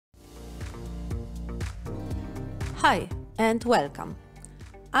Hi and welcome.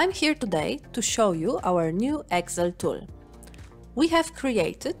 I'm here today to show you our new Excel tool. We have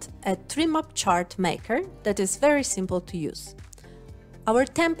created a Treemap chart maker that is very simple to use. Our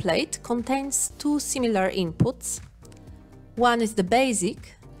template contains two similar inputs. One is the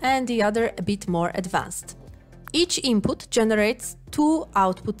basic and the other a bit more advanced. Each input generates two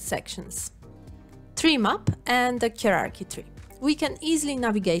output sections, Treemap and the hierarchy tree. We can easily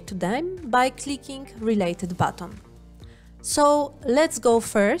navigate to them by clicking related button. So let's go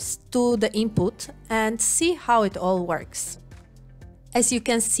first to the input and see how it all works. As you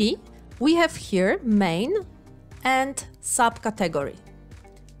can see, we have here main and subcategory.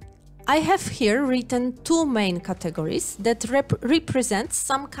 I have here written two main categories that represent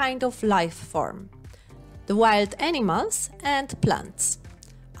some kind of life form, the wild animals and plants.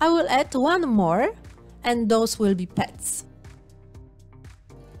 I will add one more and those will be pets.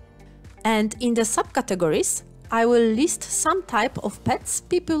 And in the subcategories, I will list some type of pets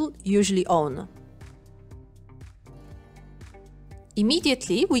people usually own.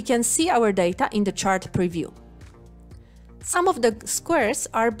 Immediately, we can see our data in the chart preview. Some of the squares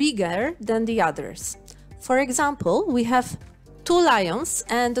are bigger than the others. For example, we have two lions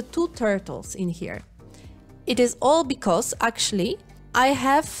and two turtles in here. It is all because actually I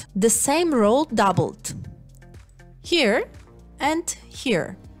have the same row doubled here and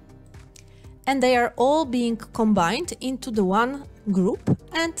here. And they are all being combined into the one group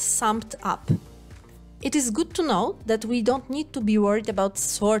and summed up. It is good to know that we don't need to be worried about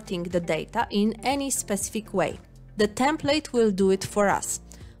sorting the data in any specific way. The template will do it for us.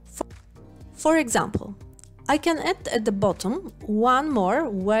 For example, I can add at the bottom one more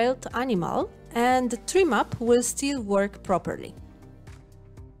wild animal and the Treemap will still work properly.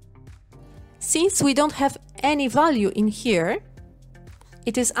 Since we don't have any value in here,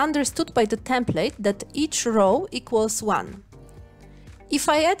 it is understood by the template that each row equals 1. If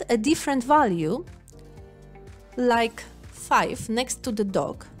I add a different value, like 5 next to the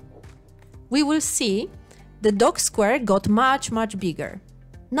dog, we will see the dog square got much bigger.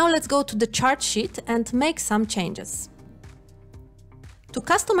 Now let's go to the chart sheet and make some changes. To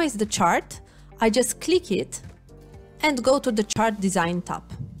customize the chart, I just click it and go to the chart design tab.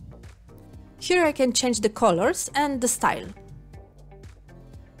 Here I can change the colors and the style.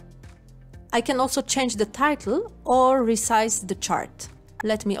 I can also change the title or resize the chart.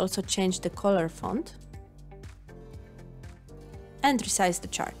 Let me also change the color font and resize the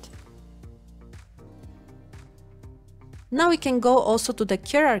chart. Now we can go also to the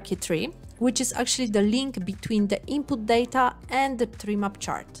hierarchy tree, which is actually the link between the input data and the Treemap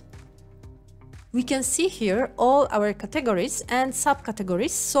chart. We can see here all our categories and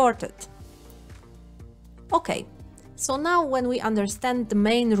subcategories sorted. Okay. So now when we understand the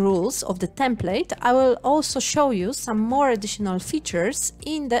main rules of the template, I will also show you some more additional features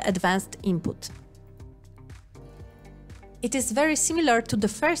in the advanced input. It is very similar to the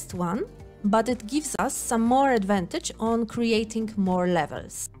first one, but it gives us some more advantage on creating more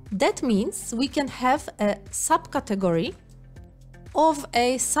levels. That means we can have a subcategory of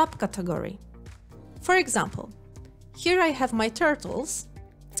a subcategory. For example, here I have my turtles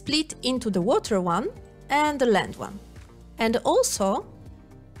split into the water one and the land one. And also,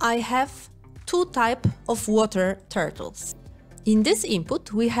 I have two types of water turtles. In this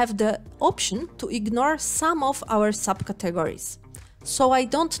input, we have the option to ignore some of our subcategories. So I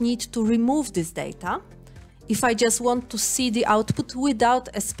don't need to remove this data if I just want to see the output without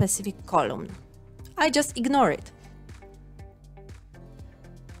a specific column. I just ignore it.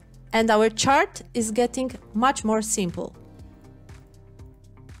 And our chart is getting much more simple.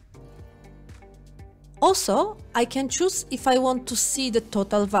 Also, I can choose if I want to see the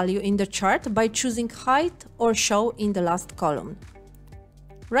total value in the chart by choosing hide or show in the last column.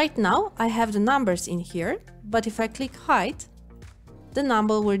 Right now, I have the numbers in here, but if I click hide, the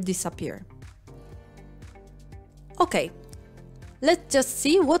number will disappear. Okay, let's just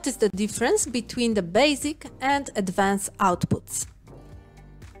see what is the difference between the basic and advanced outputs.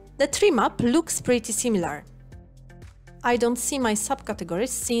 The Treemap looks pretty similar. I don't see my subcategories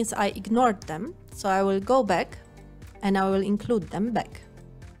since I ignored them, so I will go back and I will include them back.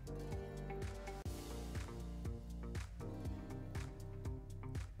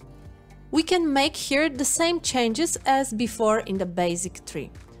 We can make here the same changes as before in the basic tree.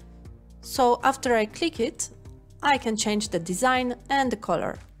 So after I click it, I can change the design and the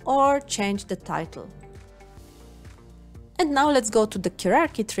color or change the title. And now let's go to the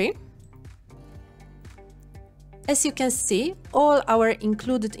hierarchy tree. As you can see, all our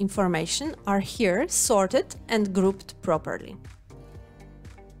included information are here sorted and grouped properly.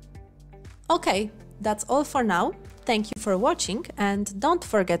 Okay, that's all for now. Thank you for watching, and don't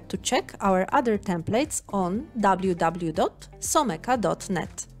forget to check our other templates on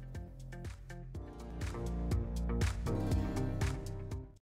www.someka.net.